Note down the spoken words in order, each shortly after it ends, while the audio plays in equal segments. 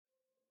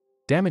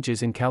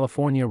Damages in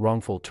California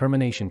wrongful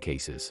termination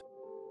cases.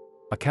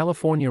 A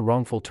California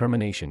wrongful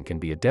termination can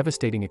be a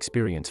devastating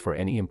experience for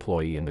any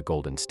employee in the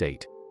Golden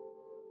State.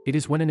 It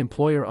is when an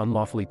employer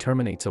unlawfully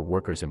terminates a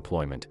worker's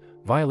employment,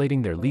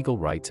 violating their legal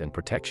rights and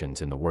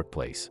protections in the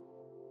workplace.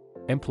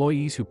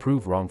 Employees who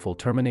prove wrongful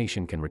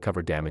termination can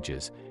recover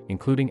damages,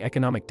 including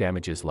economic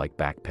damages like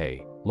back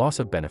pay, loss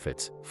of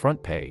benefits,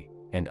 front pay,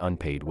 and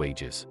unpaid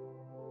wages.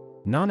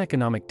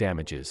 Non-economic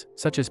damages,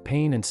 such as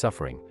pain and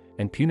suffering,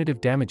 and punitive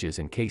damages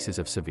in cases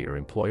of severe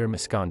employer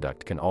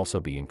misconduct can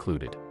also be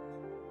included.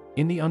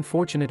 In the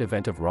unfortunate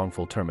event of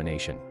wrongful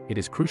termination, it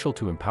is crucial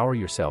to empower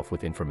yourself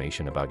with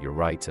information about your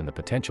rights and the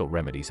potential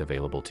remedies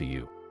available to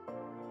you.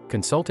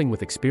 Consulting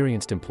with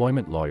experienced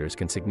employment lawyers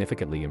can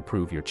significantly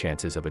improve your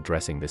chances of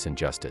addressing this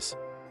injustice.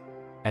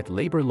 At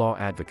Labor Law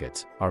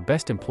Advocates, our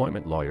best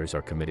employment lawyers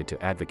are committed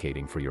to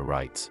advocating for your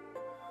rights.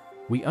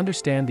 We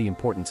understand the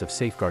importance of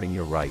safeguarding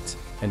your rights,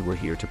 and we're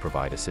here to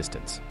provide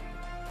assistance.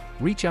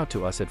 Reach out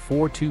to us at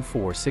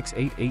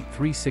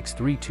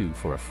 424-688-3632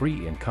 for a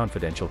free and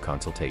confidential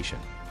consultation.